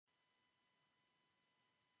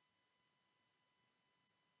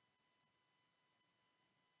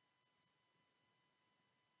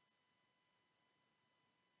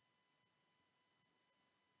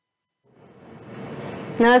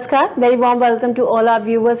Namaskar, very warm welcome to all our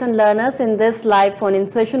viewers and learners in this live phone-in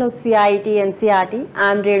session of CIET and CRT.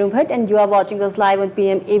 I'm Renu Bhatt and you are watching us live on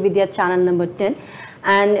PMeVIDYA channel number 10.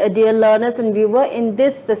 And dear learners and viewers, in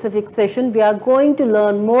this specific session, we are going to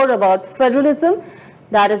learn more about federalism,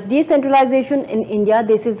 that is decentralization in India.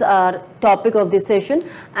 This is our topic of this session,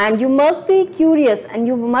 and you must be curious and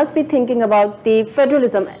you must be thinking about the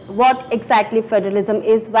federalism, what exactly federalism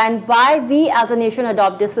is and why we as a nation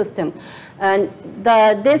adopt this system. And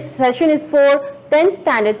this session is for 10th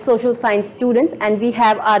standard social science students, and we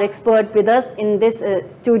have our expert with us in this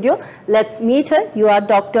studio. Let's meet her. You are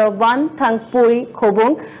Dr. Wan Thangpui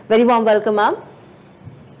Khobong. Very warm welcome, ma'am.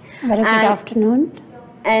 Very good afternoon.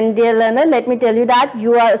 And dear learner, let me tell you that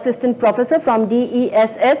you are assistant professor from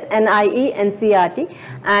DESS, NIE and CRT.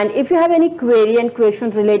 And if you have any query and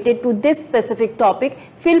questions related to this specific topic,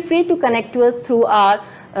 feel free to connect to us through our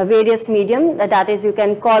various medium. That is, you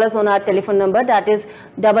can call us on our telephone number, that is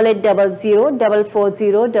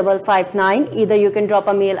 8800-440-559. Either you can drop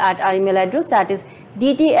a mail at our email address, that is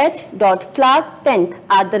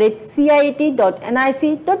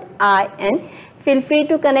dth.class10@ciet.nic.in. Feel free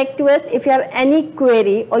to connect to us if you have any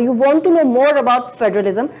query or you want to know more about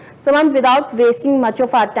federalism. So ma'am, without wasting much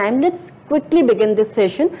of our time, let's quickly begin this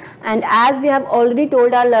session. And as we have already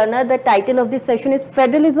told our learner, the title of this session is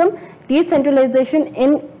Federalism Decentralization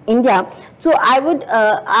in India. So I would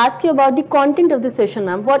ask you about the content of the session,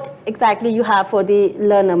 ma'am. What exactly you have for the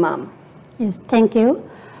learner, ma'am? Yes, thank you.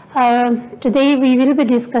 Today we will be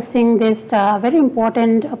discussing this very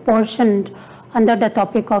important portion under the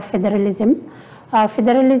topic of federalism.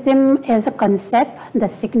 Federalism as a concept, the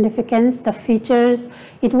significance, the features,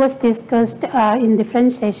 it was discussed in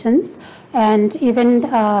different sessions, and even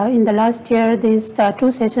in the last year these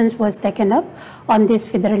 2 sessions was taken up on this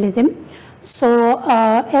federalism. So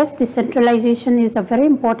as decentralization is a very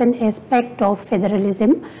important aspect of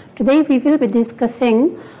federalism, today we will be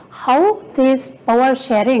discussing how this power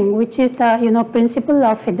sharing, which is the principle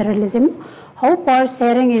of federalism, how power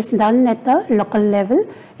sharing is done at the local level,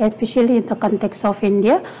 especially in the context of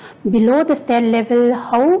India. Below the state level,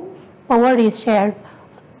 how power is shared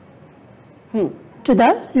to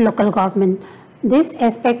the local government. This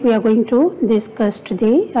aspect we are going to discuss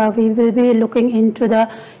today. We will be looking into the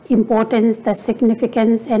importance, the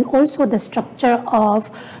significance, and also the structure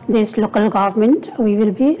of this local government. We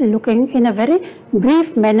will be looking in a very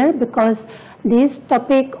brief manner because this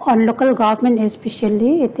topic on local government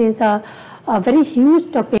especially, it is a very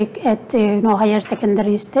huge topic at higher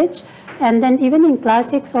secondary stage, and then even in class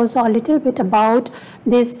 6 also a little bit about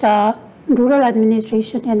this rural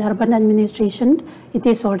administration and urban administration. It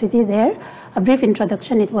is already there. A brief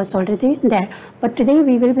introduction, it was already there. But today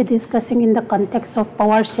we will be discussing in the context of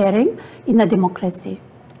power sharing in a democracy.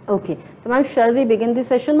 Okay. So ma'am, shall we begin the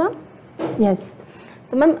session, ma'am? Yes.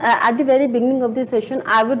 So ma'am, at the very beginning of the session,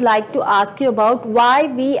 I would like to ask you about why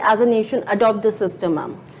we as a nation adopt the system,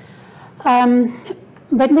 ma'am.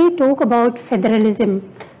 When we talk about federalism,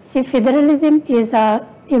 see, federalism is the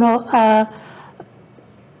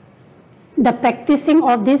practicing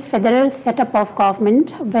of this federal setup of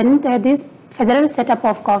government. When this federal setup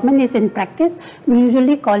of government is in practice, we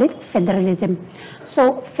usually call it federalism.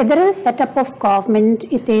 So federal setup of government,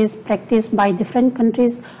 it is practiced by different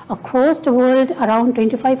countries across the world. Around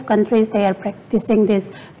 25 countries, they are practicing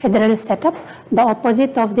this federal setup. The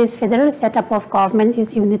opposite of this federal setup of government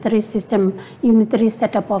is unitary system, unitary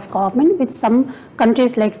setup of government, with some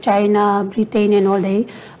countries like China, Britain and all, they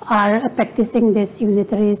are practicing this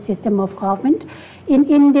unitary system of government. In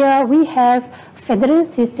India, we have federal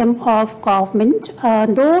system of government,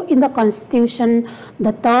 though in the constitution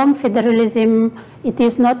the term federalism, it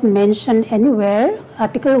is not mentioned anywhere.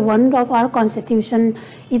 Article 1 of our constitution,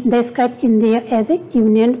 it describes India as a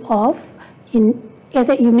union of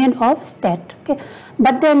state. Okay,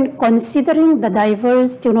 but then considering the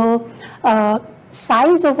diverse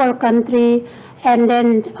size of our country, and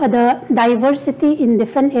then the diversity in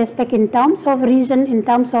different aspects in terms of region, in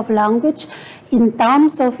terms of language, in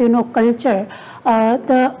terms of culture,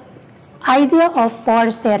 the idea of power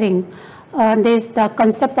sharing, the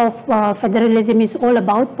concept of federalism is all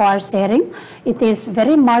about power sharing. It is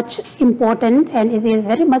very much important and it is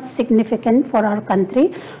very much significant for our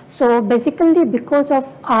country. So basically, because of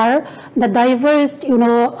the diverse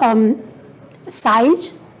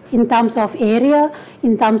size in terms of area,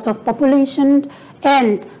 in terms of population,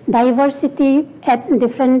 and diversity at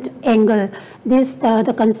different angle, this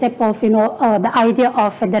the concept of the idea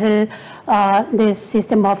of federal this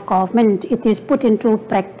system of government, it is put into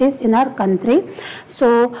practice in our country.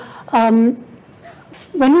 So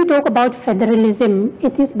when we talk about federalism,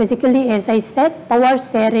 it is basically, as I said, power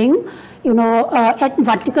sharing at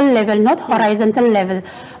vertical level, not horizontal level.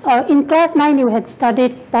 In class 9, you had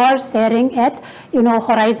studied power sharing at,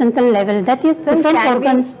 horizontal level. That is so different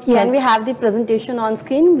organs. Can we have the presentation on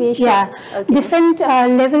screen? Yeah, okay. Different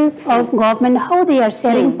levels of government, how they are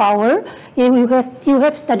sharing power. You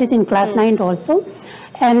have studied in class 9 also.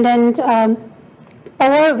 And then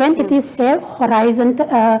power, when it is shared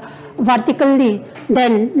vertically,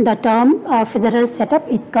 then the term federal setup,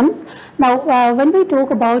 it comes. Now, when we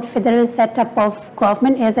talk about federal setup of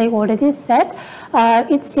government, as I already said,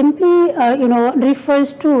 it simply,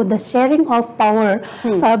 refers to the sharing of power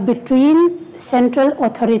between central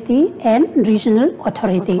authority and regional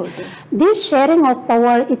authority. This sharing of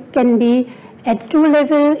power, it can be at 2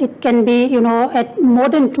 levels, it can be, at more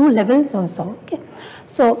than 2 levels also. Okay.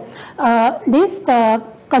 So, this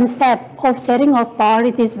concept of sharing of power,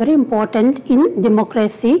 it is very important in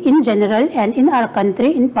democracy in general and in our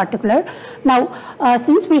country in particular. Now,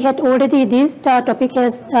 since we had already, this topic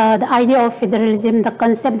has the idea of federalism, the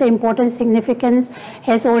concept, the important significance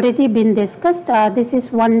has already been discussed. This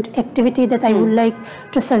is one activity that I would like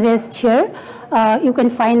to suggest here. You can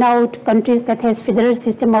find out countries that has federal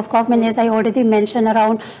system of government. As I already mentioned,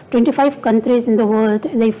 around 25 countries in the world,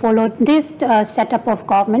 they followed this setup of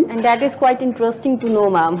government. And that is quite interesting to know,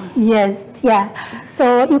 ma'am. Yes, yeah.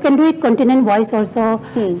 So you can do it continent wise also.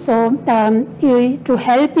 So to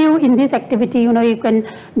help you in this activity, you can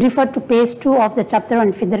refer to page 2 of the chapter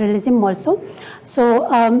on federalism also. So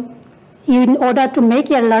in order to make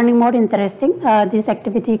your learning more interesting, this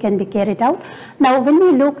activity can be carried out. Now, when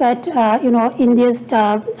we look at, India's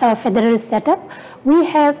federal setup, we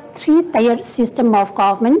have 3-tier system of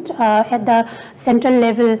government. At the central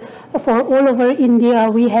level, for all over India,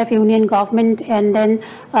 we have union government, and then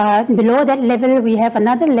below that level, we have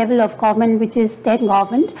another level of government, which is state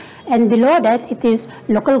government, and below that, it is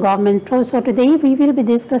local government. So today, we will be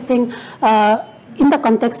discussing in the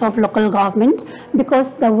context of local government,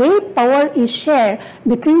 because the way power is shared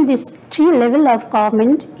between these 3 levels of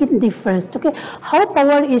government, it differs. Okay, how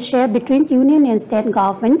power is shared between union and state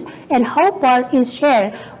government, and how power is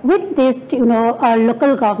shared with this,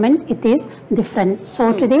 local government, it is different.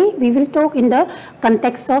 So today we will talk in the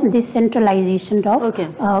context of decentralization of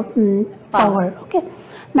power. Okay,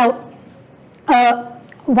 now.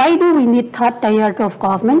 Why do we need 3rd tier of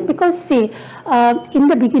government? Because see, in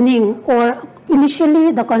the beginning or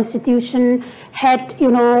initially the constitution had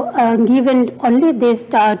given only these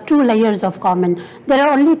 2 layers of government. There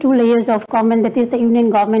are only 2 layers of government, that is the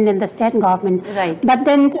union government and the state government. Right. But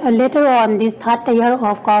then later on, this 3rd tier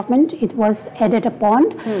of government, it was added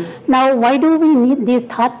upon. Now, why do we need this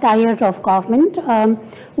 3rd tier of government?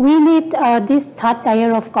 We need this 3rd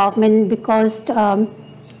tier of government because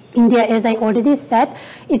India, as I already said,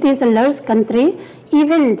 it is a large country.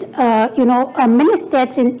 Even many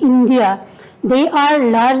states in India, they are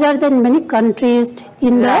larger than many countries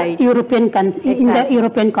in the European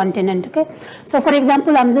European continent. Okay, so for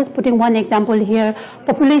example, I'm just putting one example here.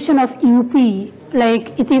 Population of UP,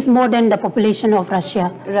 like it is more than the population of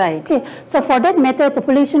Russia. Right. Okay, so for that matter,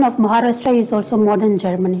 population of Maharashtra is also more than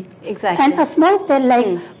Germany. Exactly. And a small state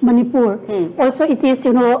like Manipur, also it is,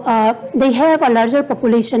 they have a larger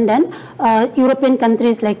population than European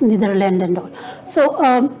countries like Netherlands and all.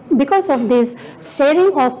 So because of this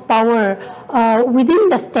sharing of power within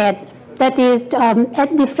the state, that is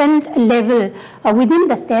at different level within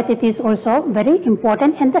the state, it is also very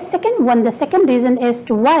important. And the second reason as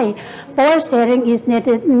to why power sharing is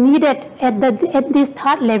needed at this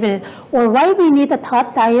 3rd level, or why we need a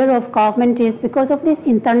 3rd tier of government, is because of this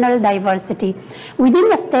internal diversity. Within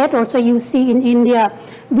the state also, you see in India,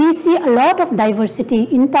 we see a lot of diversity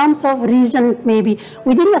in terms of region. Maybe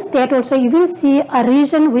within the state also, you will see a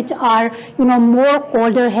region which are more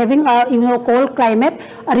colder, having a cold climate,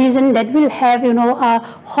 a region that will have a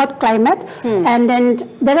hot climate, and then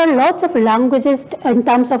there are lots of languages in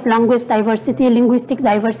terms of language diversity, linguistic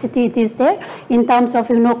diversity. It is there in terms of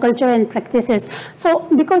culture and practices. So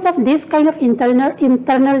because of this kind of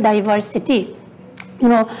internal diversity,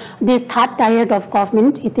 this 3rd tier of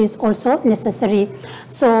government, it is also necessary.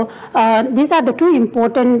 So these are the 2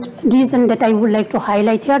 important reasons that I would like to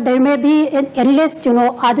highlight here. There may be endless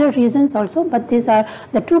other reasons also, but these are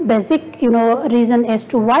the 2 basic reasons as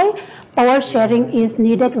to why power sharing is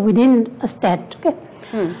needed within a state. Okay.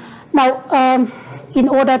 Now in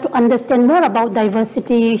order to understand more about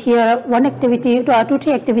diversity here, one activity, two,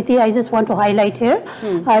 three activity I just want to highlight here.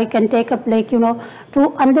 I can take up like,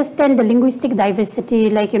 to understand the linguistic diversity,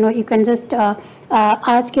 like, you can just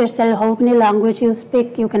ask yourself how many language you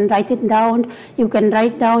speak. You can write it down. You can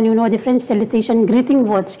write down, different salutation, greeting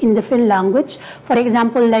words in different language. For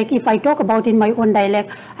example, like if I talk about in my own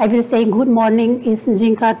dialect, I will say good morning is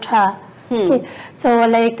Jinka Tha. Okay, so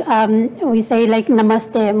like we say like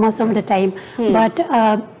namaste most of the time, but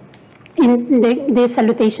in the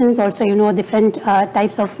salutations also, different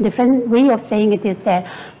types of different way of saying it is there.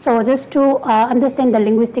 So just to understand the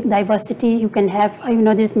linguistic diversity, you can have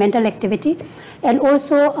this mental activity, and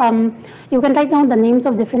also you can write down the names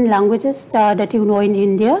of different languages that you know in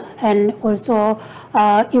India, and also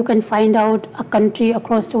you can find out a country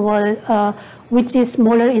across the world which is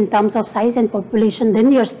smaller in terms of size and population than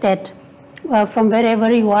your state. From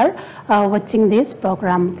wherever you are watching this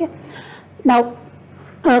program. Okay. Now,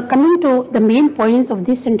 coming to the main points of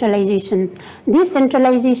decentralization.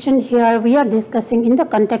 Decentralization here we are discussing in the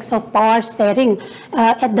context of power sharing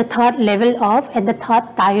at the third level of, at the third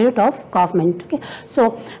tier of government. Okay.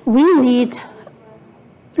 So we need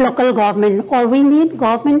local government, or we need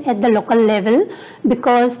government at the local level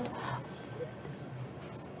because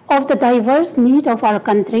of the diverse need of our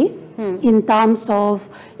country. In terms of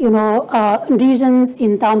regions,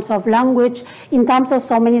 in terms of language, in terms of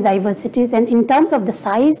so many diversities, and in terms of the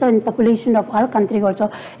size and population of our country also,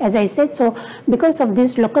 as I said. So because of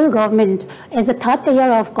this local government as a third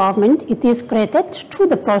tier of government, it is created through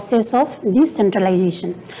the process of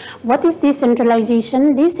decentralization. What is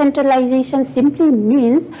decentralization? Decentralization simply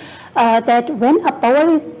means that when power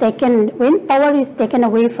is taken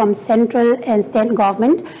away from central and state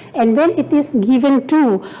government, and when it is given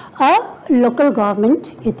to a local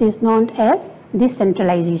government, it is known as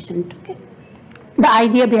decentralization. Okay. The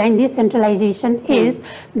idea behind decentralization is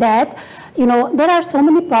that there are so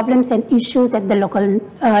many problems and issues at the local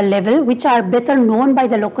level which are better known by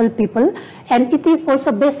the local people, and it is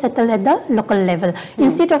also best settled at the local level.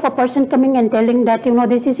 Instead of a person coming and telling that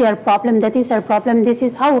this is your problem, that is your problem, this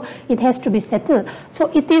is how it has to be settled. So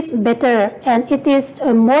it is better and it is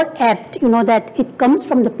more apt that it comes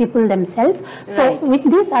from the people themselves. Right. So with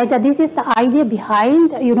this idea, this is the idea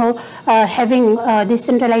behind having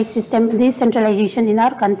decentralized system, decentralization in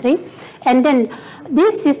our country. And then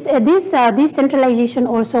this decentralization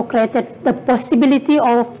also created the possibility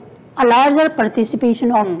of a larger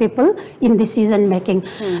participation of people in decision making.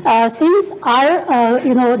 Since our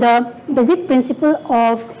the basic principle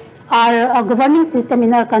of our governing system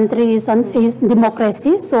in our country is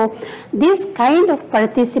democracy, so this kind of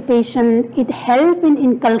participation, it help in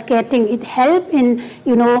inculcating, it help in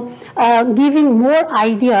giving more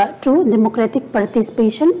idea to democratic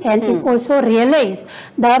participation, and it also realize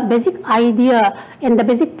the basic idea and the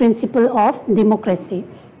basic principle of democracy.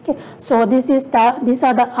 Okay. So these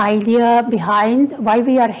are the idea behind why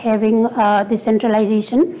we are having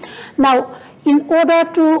decentralization. Now, in order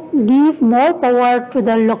to give more power to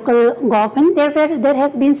the local government, there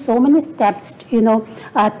has been so many steps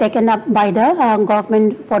taken up by the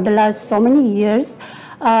government for the last so many years.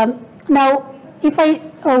 Now, if I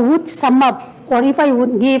would sum up, or if I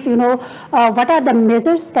would give what are the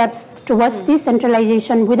major steps towards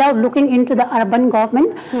decentralization without looking into the urban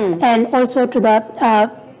government and also to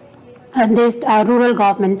the this rural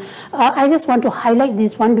government. I just want to highlight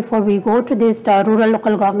this one before we go to this rural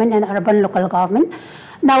local government and urban local government.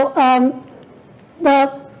 Now,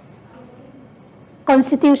 the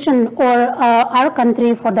constitution or our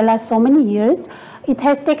country for the last so many years, it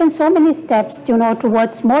has taken so many steps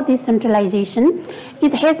towards more decentralization.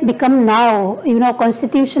 It has become now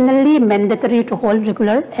constitutionally mandatory to hold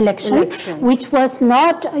regular elections, which was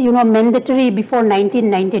not mandatory before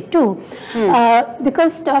 1992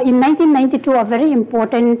 because in 1992 a very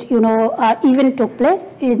important event took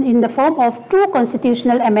place in the form of two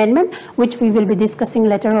constitutional amendments, which we will be discussing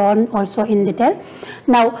later on also in detail.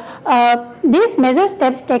 Now, these major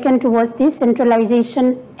steps taken towards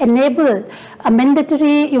decentralization enable a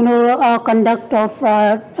mandatory conduct of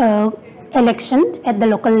election at the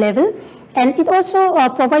local level, and it also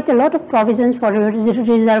provides a lot of provisions for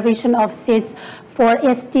reservation of seats for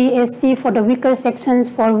ST, SC, for the weaker sections,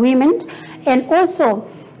 for women, and also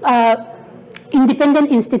independent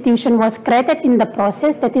institution was created in the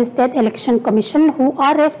process, that is State Election Commission, who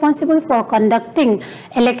are responsible for conducting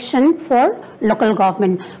election for local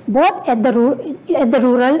government, both at the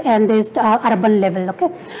rural and this urban level. Okay,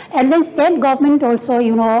 and then state government also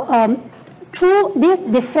through these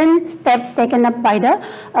different steps taken up by the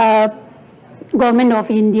government of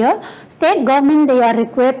India, state government, they are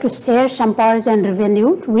required to share some powers and revenue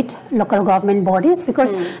with local government bodies,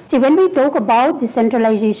 because see, when we talk about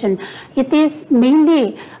decentralization, it is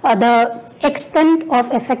mainly the extent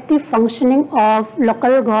of effective functioning of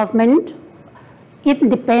local government. It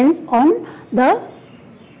depends on the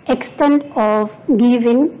extent of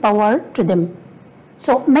giving power to them.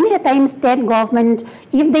 So many a times state government,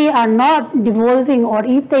 if they are not devolving or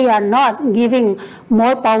if they are not giving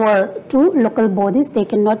more power to local bodies, they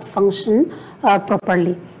cannot function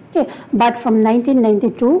properly. Okay. But from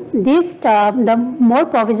 1992, the more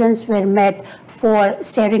provisions were made for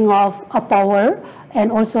sharing of power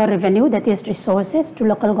and also revenue, that is resources, to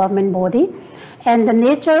local government body, and the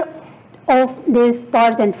nature of these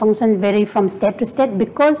powers and functions vary from state to state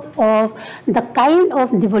because of the kind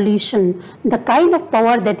of devolution, the kind of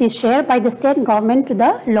power that is shared by the state government to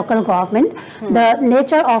the local government. The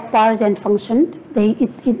nature of powers and functions,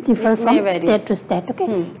 it differs from state to state. Okay,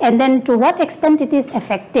 and then to what extent it is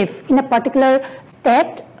effective in a particular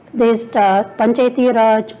state. This Panchayati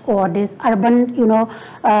Raj or this urban,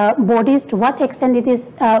 bodies, to what extent it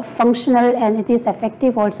is functional and it is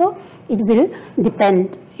effective also, it will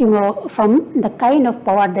depend, from the kind of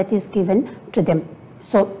power that is given to them.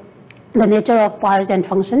 So the nature of powers and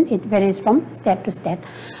function, it varies from state to state.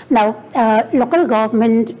 Now, local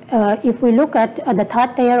government, if we look at the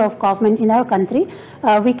third tier of government in our country,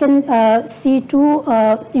 we can see two,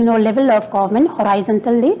 level of government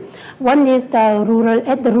horizontally. One is the rural,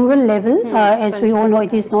 at the rural level, as we all know,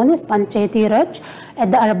 it is known as Panchayati Raj. At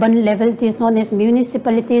the urban level, it is known as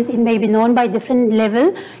municipalities. It may be known by different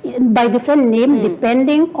level, by different name,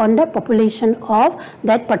 depending on the population of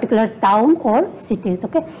that particular town or cities.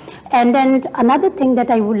 Okay, and then another thing that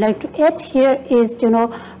I would like to add here is,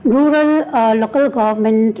 rural local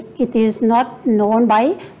government, it is not known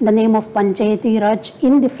by the name of Panchayati Raj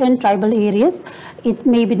in different tribal areas. It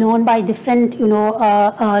may be known by different,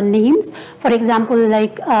 names. For example,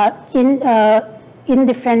 like in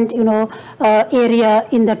different, area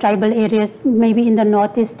in the tribal areas, maybe in the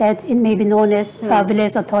northeast states, it may be known as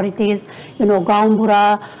village authorities,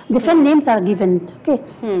 Gaumbura, different names are given, okay,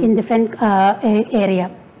 in different area.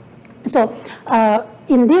 So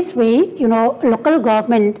in this way, local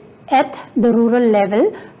government at the rural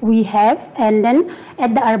level we have, and then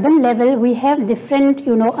at the urban level we have different,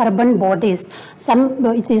 urban bodies. Some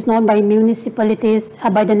it is known by municipalities,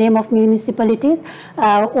 by the name of municipalities,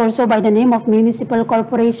 also by the name of municipal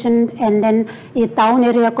corporation, and then a town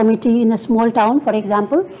area committee in a small town, for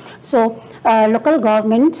example. So local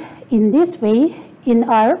government, in this way, in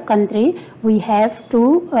our country, we have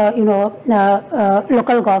two,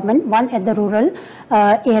 local government, one at the rural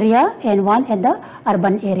area and one at the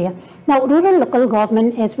urban area. Now, rural local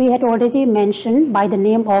government, as we had already mentioned, by the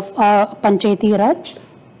name of Panchayati Raj.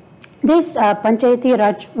 This Panchayati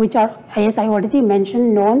Raj, which are, as I already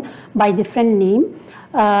mentioned, known by different name,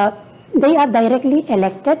 they are directly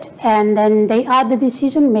elected, and then they are the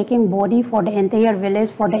decision-making body for the entire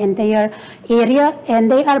village, for the entire area,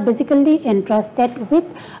 and they are basically entrusted with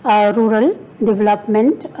rural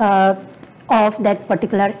development of that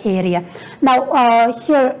particular area. Now,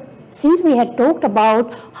 here, since we had talked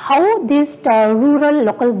about how these rural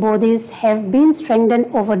local bodies have been strengthened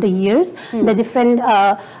over the years, the different,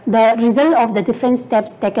 the result of the different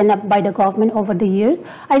steps taken up by the government over the years,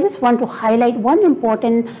 I just want to highlight one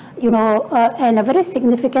important, and a very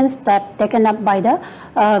significant step taken up by the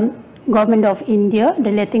Government of India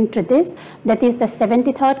relating to this, that is the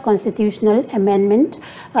 73rd Constitutional Amendment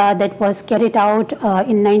that was carried out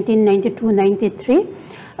in 1992-93.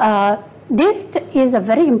 This is a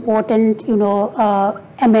very important,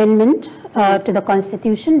 amendment to the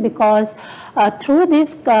Constitution, because through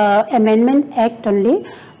this Amendment Act only,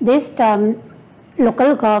 this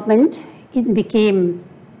local government, it became,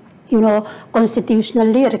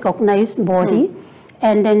 constitutionally recognized body.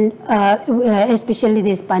 And then especially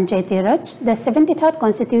this Panchayati Raj. The 73rd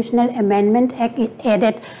Constitutional Amendment Act, it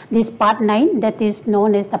added this Part 9 that is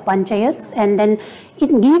known as the Panchayats, and then it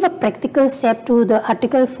gave a practical step to the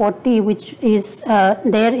Article 40, which is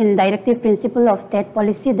there in Directive Principle of State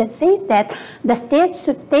Policy, that says that the states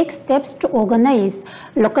should take steps to organize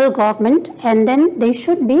local government, and then they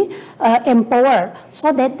should be empowered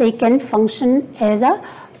so that they can function as a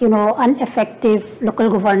an effective local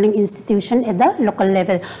governing institution at the local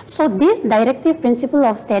level. So this directive principle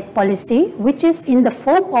of state policy, which is in the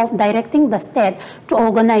form of directing the state to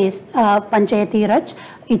organize Panchayati Raj,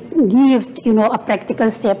 it gives a practical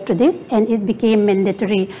step to this, and it became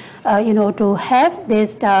mandatory to have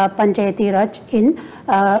this Panchayati Raj in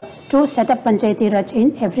to set up Panchayati Raj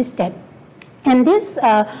in every state. And this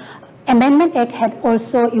Amendment Act had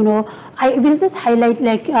also, I will just highlight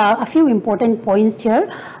like a few important points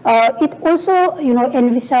here. It also,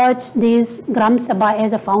 envisaged this Gram Sabha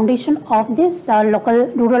as a foundation of this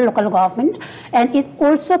rural local government, and it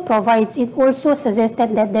also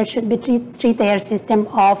suggested that there should be three-tier system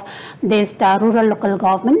of this rural local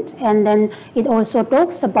government, and then it also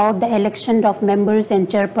talks about the election of members and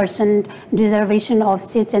chairperson, reservation of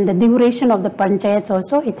seats, and the duration of the panchayats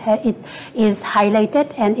also. It is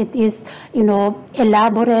highlighted, and it is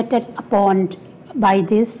elaborated upon by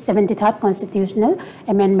this 73rd Constitutional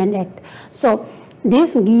Amendment Act. So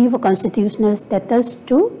this give a constitutional status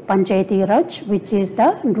to Panchayati Raj, which is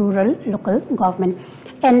the rural local government.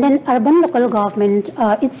 And then urban local government,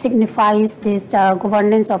 it signifies this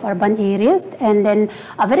governance of urban areas, and then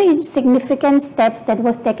a very significant steps that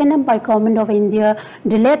was taken up by Government of India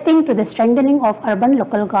relating to the strengthening of urban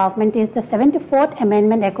local government is the 74th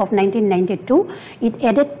Amendment Act of 1992. It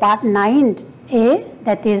added Part 9A,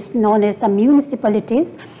 that is known as the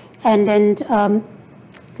municipalities, and then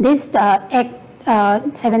this act,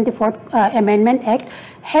 74th Amendment Act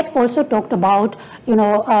had also talked about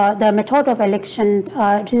the method of election,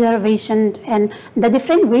 reservation, and the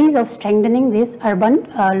different ways of strengthening this urban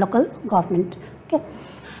local government. Okay,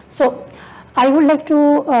 so I would like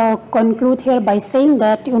to conclude here by saying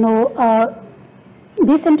that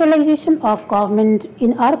decentralization of government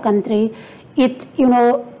in our country, it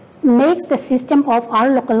makes the system of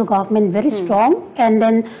our local government very strong, and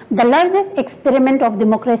then the largest experiment of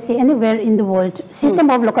democracy anywhere in the world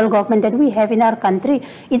system of local government that we have in our country.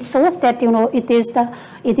 It shows that it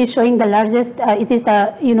is showing the largest it is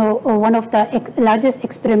the one of the largest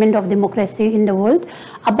experiment of democracy in the world.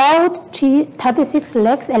 About 36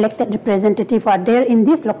 lakhs elected representatives are there in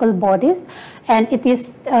these local bodies, and it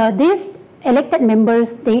is these elected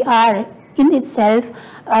members, they are in itself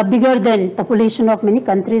bigger than population of many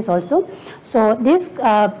countries also. So this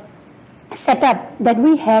setup that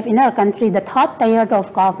we have in our country, the third tier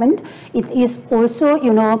of government, it is also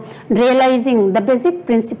realizing the basic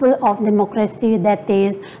principle of democracy, that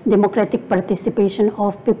is democratic participation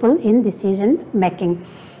of people in decision making.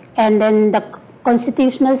 And then the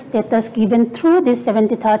constitutional status given through this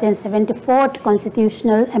 73rd and 74th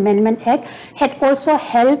Constitutional Amendment Act had also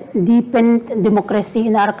helped deepen democracy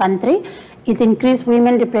in our country. It increased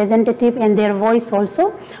women representative and their voice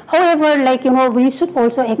also. However, we should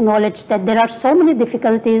also acknowledge that there are so many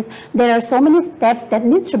difficulties, there are so many steps that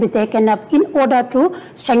needs to be taken up in order to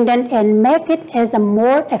strengthen and make it as a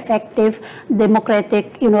more effective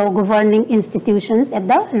democratic, governing institutions at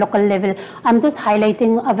the local level. I'm just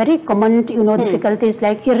highlighting a very common, difficulties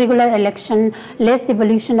like irregular election, less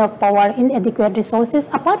devolution of power, inadequate resources.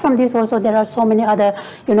 Apart from this, also there are so many other,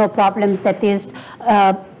 problems that is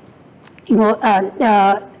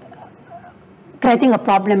creating a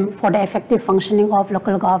problem for the effective functioning of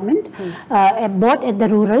local government, both at the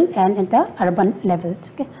rural and at the urban levels.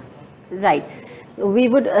 Okay. Right. We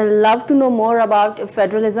would love to know more about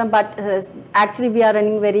federalism, but actually we are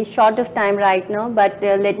running very short of time right now. But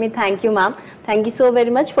let me thank you, ma'am. Thank you so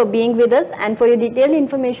very much for being with us and for your detailed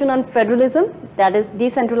information on federalism, that is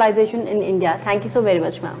decentralization in India. Thank you so very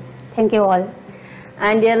much, ma'am. Thank you all.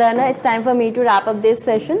 And dear learner, it's time for me to wrap up this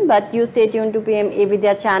session, but you stay tuned to PM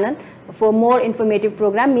eVidya channel for more informative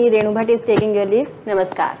program. Me, Renu Bhatt, is taking your leave.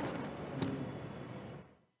 Namaskar.